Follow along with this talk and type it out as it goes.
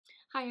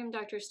Hi, I'm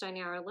Dr.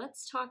 Steinauer.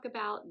 Let's talk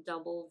about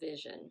double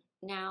vision.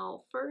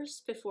 Now,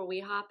 first, before we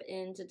hop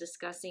into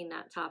discussing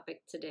that topic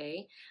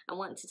today, I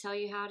want to tell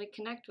you how to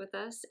connect with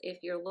us. If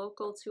you're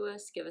local to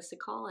us, give us a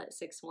call at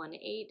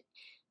 618-288-1489.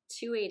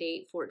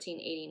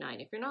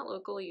 If you're not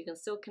local, you can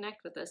still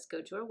connect with us.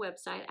 Go to our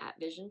website at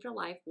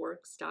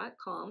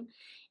visionforlifeworks.com,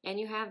 and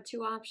you have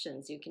two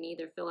options. You can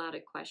either fill out a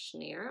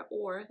questionnaire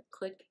or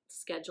click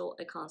schedule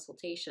a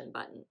consultation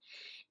button.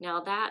 Now,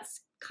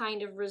 that's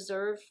kind of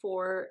reserved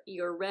for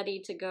you're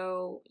ready to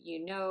go,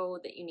 you know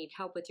that you need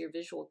help with your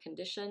visual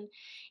condition,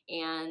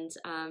 and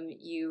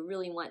you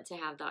really want to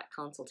have that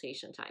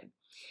consultation time.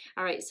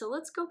 All right, so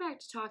let's go back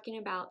to talking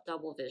about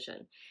double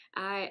vision.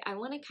 I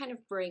want to kind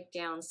of break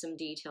down some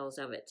details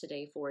of it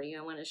today for you.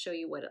 I want to show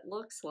you what it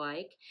looks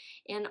like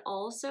and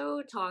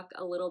also talk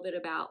a little bit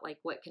about like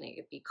what can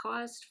it be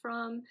caused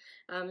from.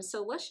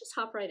 So let's just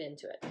hop right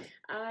into it.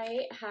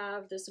 I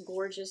have this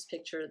gorgeous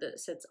picture that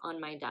sits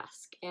on my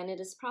desk, and it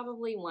is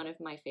probably one of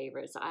my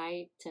favorites.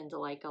 I tend to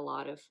like a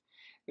lot of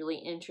really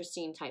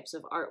interesting types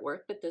of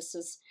artwork, but this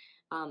is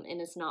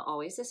and it's not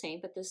always the same,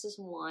 but this is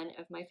one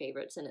of my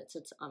favorites, and it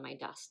sits on my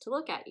desk to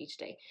look at each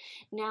day.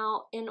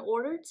 Now, in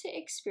order to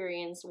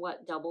experience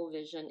what double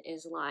vision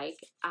is like,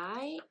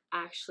 I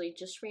actually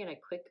just ran a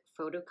quick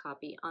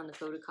photocopy on the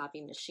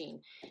photocopy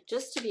machine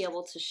just to be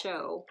able to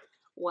show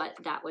what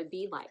that would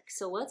be like.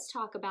 So let's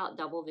talk about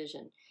double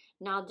vision.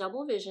 Now,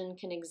 double vision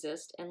can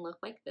exist and look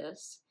like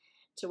this,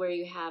 to where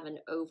you have an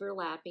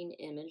overlapping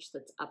image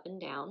that's up and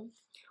down,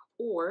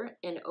 or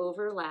an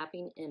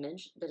overlapping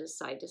image that is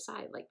side to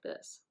side like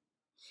this.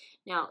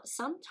 Now,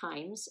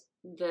 sometimes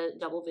the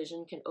double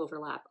vision can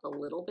overlap a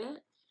little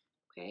bit,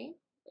 okay,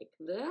 like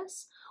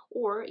this,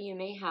 or you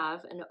may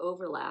have an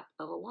overlap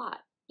of a lot,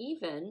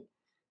 even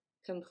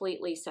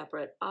completely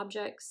separate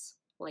objects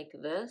like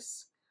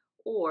this,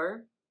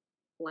 or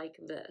like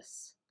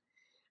this.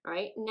 All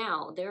right,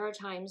 now there are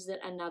times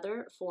that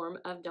another form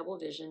of double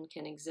vision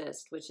can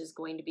exist, which is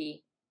going to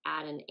be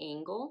at an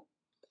angle,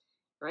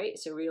 right?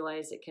 So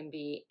realize it can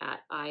be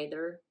at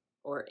either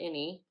or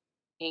any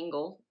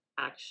angle,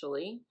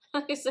 actually.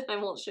 Like I said, I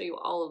won't show you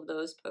all of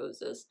those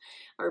poses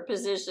or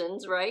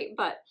positions, right?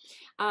 But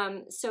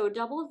so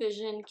double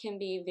vision can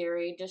be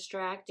very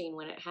distracting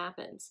when it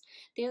happens.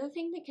 The other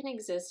thing that can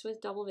exist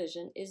with double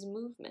vision is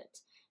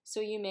movement. So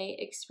you may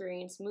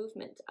experience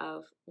movement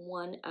of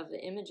one of the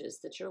images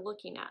that you're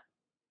looking at.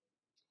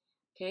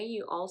 Okay,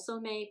 you also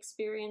may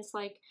experience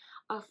like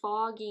a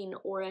fogging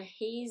or a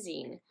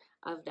hazing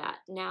of that.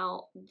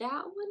 Now,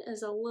 that one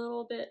is a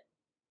little bit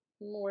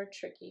more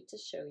tricky to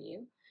show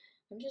you.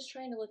 I'm just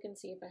trying to look and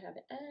see if I have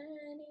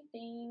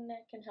anything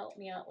that can help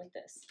me out with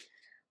this.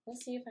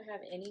 Let's see if I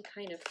have any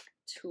kind of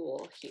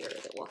tool here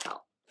that will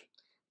help.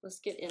 Let's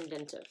get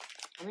inventive.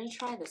 I'm going to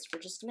try this for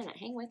just a minute.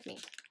 Hang with me.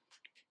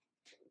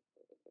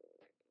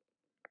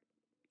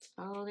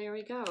 Oh, there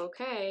we go.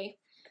 Okay.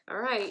 All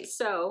right.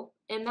 So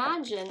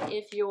imagine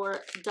if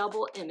your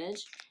double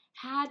image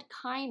had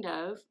kind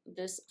of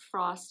this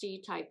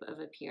frosty type of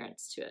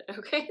appearance to it.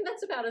 Okay,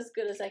 that's about as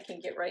good as I can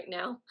get right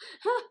now.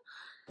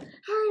 All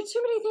right,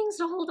 too many things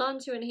to hold on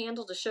to and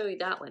handle to show you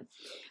that one.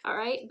 All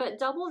right, but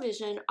double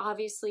vision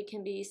obviously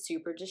can be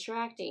super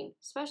distracting,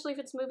 especially if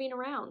it's moving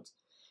around,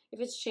 if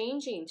it's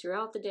changing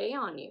throughout the day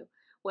on you.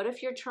 What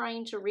if you're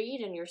trying to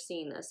read and you're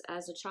seeing this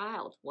as a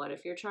child? What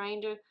if you're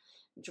trying to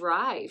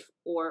drive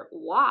or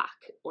walk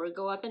or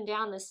go up and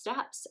down the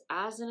steps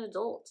as an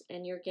adult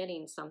and you're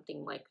getting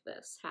something like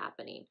this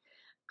happening?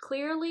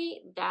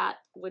 Clearly, that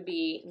would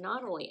be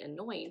not only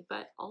annoying,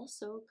 but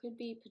also could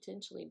be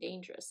potentially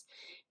dangerous.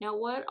 Now,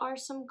 what are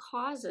some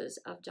causes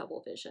of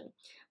double vision?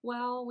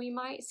 Well, we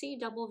might see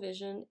double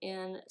vision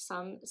in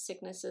some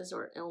sicknesses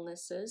or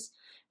illnesses.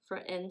 For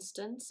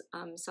instance,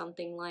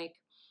 something like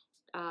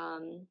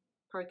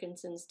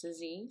Parkinson's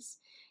disease,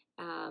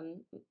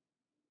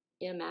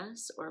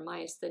 MS or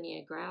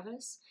myasthenia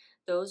gravis.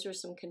 Those are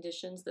some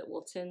conditions that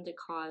will tend to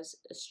cause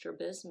a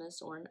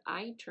strabismus or an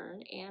eye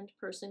turn, and a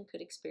person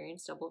could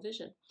experience double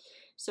vision.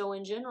 So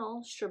in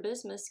general,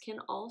 strabismus can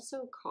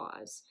also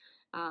cause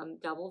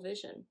double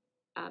vision.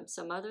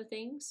 Some other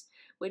things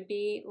would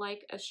be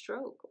like a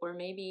stroke, or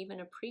maybe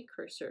even a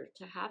precursor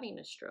to having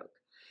a stroke.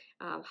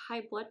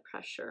 High blood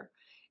pressure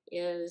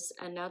is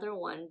another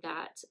one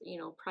that, you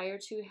know, prior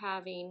to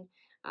having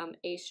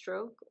a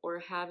stroke or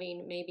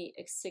having maybe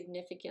a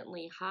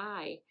significantly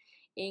high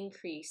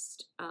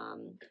increased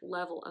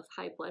level of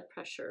high blood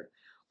pressure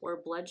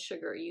or blood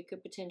sugar, you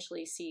could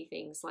potentially see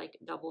things like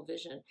double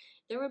vision.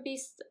 There would be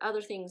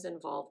other things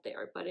involved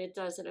there, but it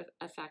doesn't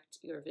affect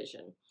your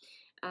vision.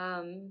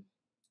 Trying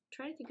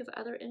to think of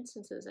other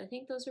instances. I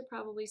think those are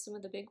probably some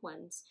of the big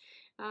ones.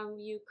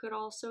 You could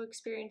also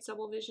experience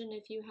double vision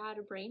if you had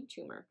a brain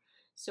tumor.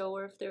 So,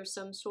 or if there's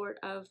some sort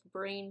of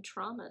brain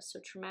trauma, so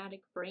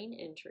traumatic brain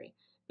injury.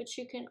 But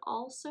you can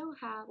also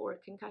have, or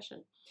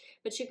concussion,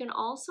 but you can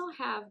also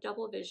have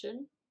double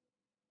vision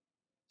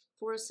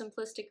for a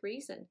simplistic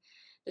reason.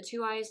 The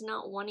two eyes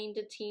not wanting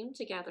to team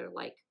together,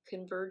 like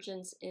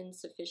convergence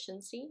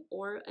insufficiency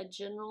or a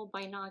general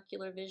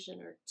binocular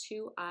vision or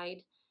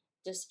two-eyed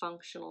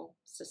dysfunctional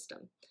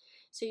system.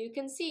 So you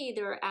can see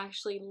there are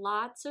actually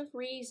lots of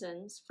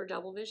reasons for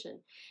double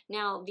vision.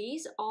 Now,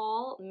 these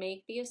all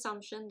make the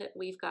assumption that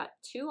we've got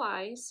two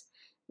eyes,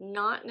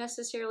 not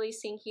necessarily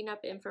syncing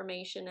up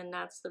information, and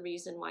that's the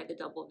reason why the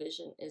double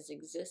vision is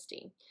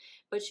existing.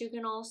 But you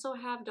can also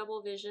have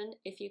double vision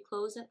if you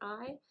close an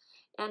eye,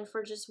 and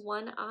for just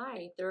one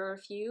eye. There are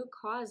a few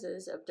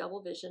causes of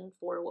double vision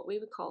for what we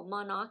would call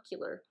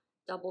monocular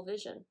double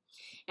vision.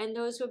 And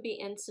those would be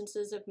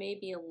instances of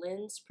maybe a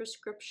lens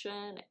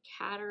prescription, a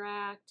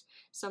cataract,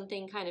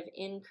 something kind of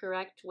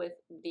incorrect with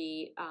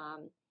the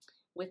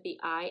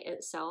eye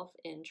itself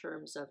in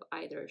terms of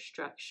either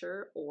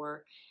structure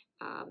or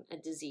a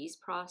disease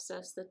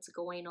process that's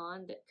going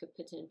on that could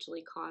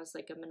potentially cause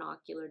like a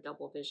monocular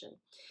double vision.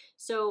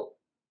 So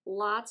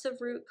lots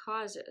of root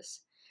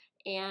causes.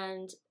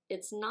 And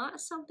it's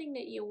not something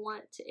that you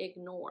want to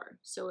ignore.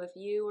 So if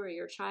you or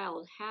your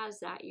child has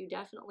that, you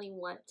definitely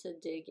want to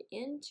dig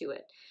into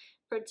it,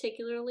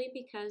 particularly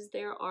because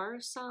there are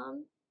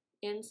some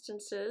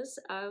instances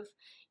of,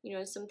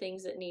 some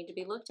things that need to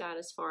be looked at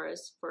as far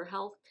as for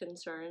health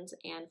concerns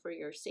and for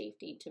your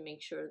safety to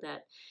make sure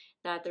that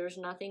there's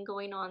nothing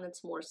going on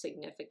that's more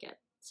significant.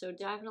 So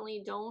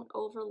definitely don't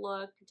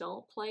overlook,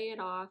 don't play it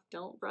off,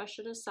 don't brush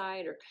it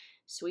aside or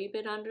sweep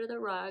it under the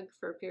rug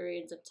for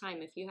periods of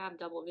time. If you have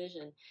double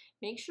vision,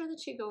 make sure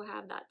that you go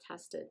have that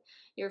tested.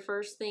 Your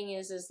first thing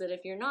is that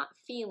if you're not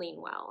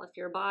feeling well, if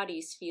your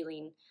body's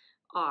feeling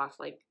off,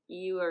 like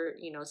you are,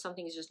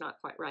 something's just not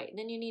quite right,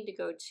 then you need to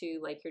go to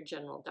like your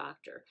general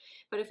doctor.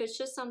 But if it's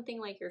just something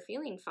like you're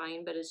feeling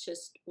fine, but it's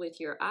just with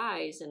your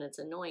eyes and it's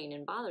annoying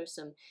and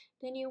bothersome,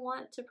 then you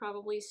want to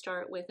probably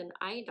start with an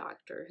eye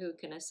doctor who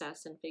can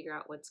assess and figure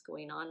out what's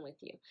going on with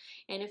you.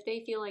 And if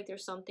they feel like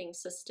there's something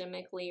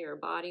systemically or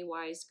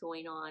body-wise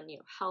going on,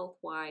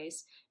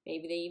 health-wise,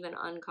 maybe they even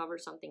uncover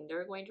something,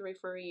 they're going to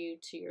refer you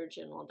to your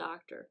general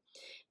doctor.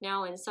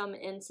 Now, in some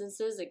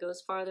instances, it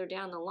goes farther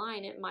down the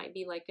line. It might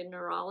be like a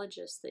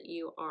neurologist that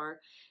you are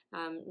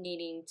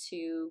needing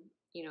to,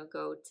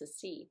 go to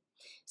see.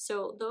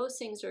 So those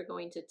things are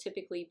going to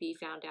typically be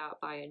found out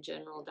by a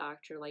general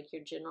doctor, like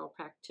your general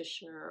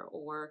practitioner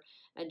or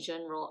a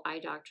general eye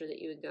doctor that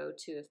you would go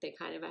to. If they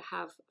kind of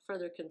have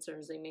further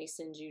concerns, they may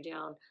send you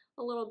down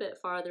a little bit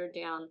farther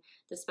down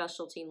the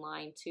specialty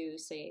line to,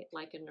 say,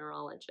 like a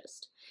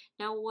neurologist.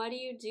 Now, what do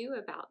you do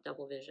about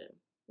double vision?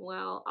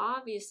 Well,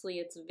 obviously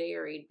it's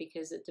varied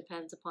because it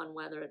depends upon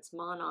whether it's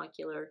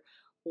monocular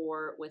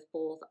or with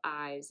both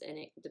eyes, and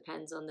it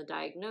depends on the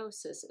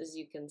diagnosis. As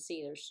you can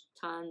see, there's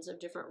tons of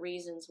different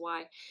reasons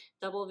why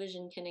double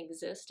vision can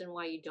exist and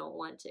why you don't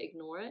want to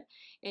ignore it.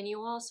 And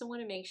you also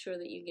want to make sure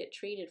that you get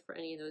treated for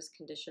any of those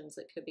conditions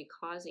that could be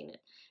causing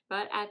it.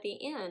 But at the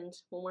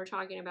end, when we're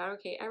talking about,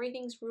 okay,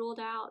 everything's ruled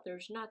out,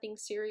 there's nothing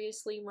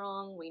seriously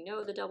wrong, we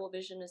know the double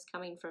vision is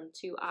coming from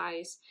two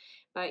eyes,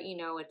 but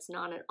it's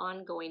not an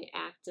ongoing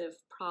active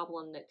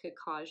problem that could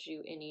cause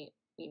you any,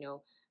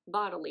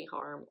 bodily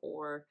harm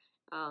or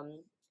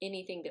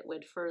anything that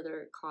would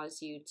further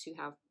cause you to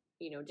have,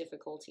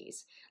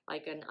 difficulties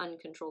like an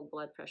uncontrolled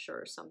blood pressure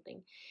or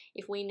something.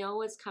 If we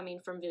know it's coming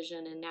from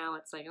vision and now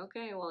it's like,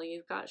 okay, well,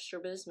 you've got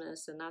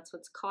strabismus and that's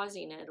what's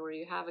causing it, or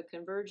you have a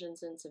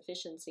convergence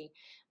insufficiency,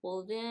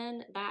 well,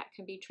 then that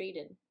can be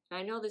treated.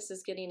 I know this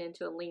is getting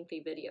into a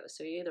lengthy video,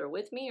 so you're either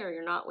with me or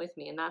you're not with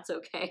me, and that's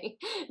okay.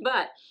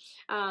 But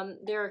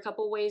there are a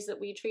couple ways that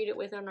we treat it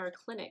within our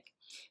clinic.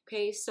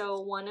 Okay, so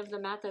one of the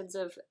methods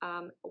of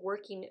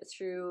working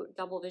through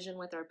double vision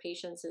with our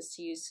patients is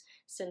to use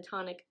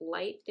syntonic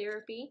light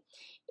therapy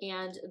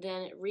and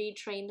then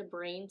retrain the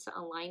brain to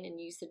align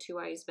and use the two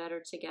eyes better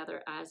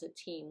together as a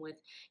team with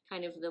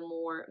kind of the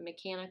more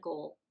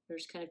mechanical.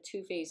 There's kind of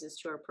two phases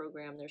to our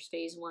program. There's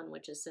phase one,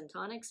 which is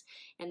syntonics,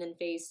 and then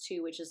phase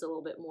two, which is a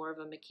little bit more of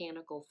a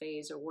mechanical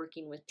phase, or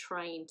working with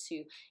trying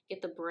to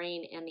get the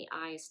brain and the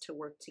eyes to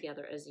work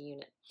together as a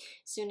unit.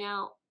 So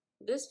now,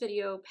 this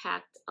video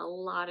packed a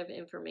lot of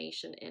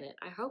information in it.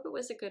 I hope it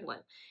was a good one.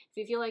 If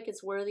you feel like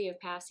it's worthy of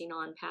passing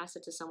on, pass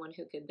it to someone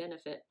who could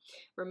benefit.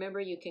 Remember,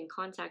 you can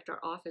contact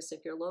our office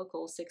if you're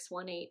local,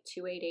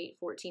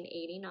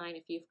 618-288-1489.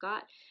 If you've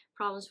got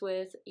problems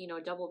with,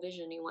 double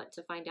vision, you want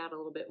to find out a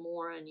little bit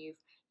more, and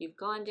you've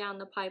gone down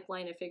the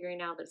pipeline of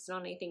figuring out that it's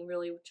not anything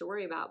really to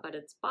worry about, but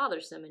it's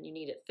bothersome and you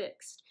need it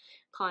fixed,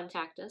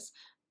 contact us.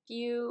 If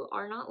you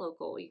are not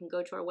local, you can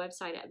go to our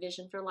website at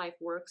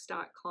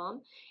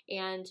visionforlifeworks.com,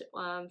 and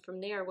from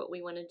there, what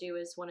we want to do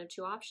is one of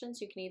two options.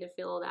 You can either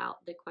fill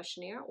out the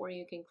questionnaire or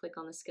you can click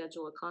on the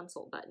schedule a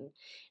consult button.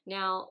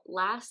 Now,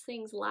 last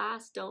things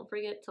last, don't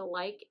forget to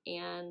like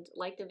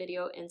the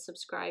video and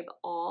subscribe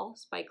all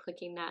by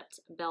clicking that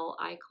bell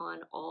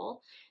icon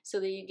all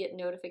so that you get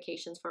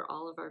notifications for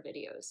all of our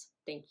videos.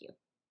 Thank you.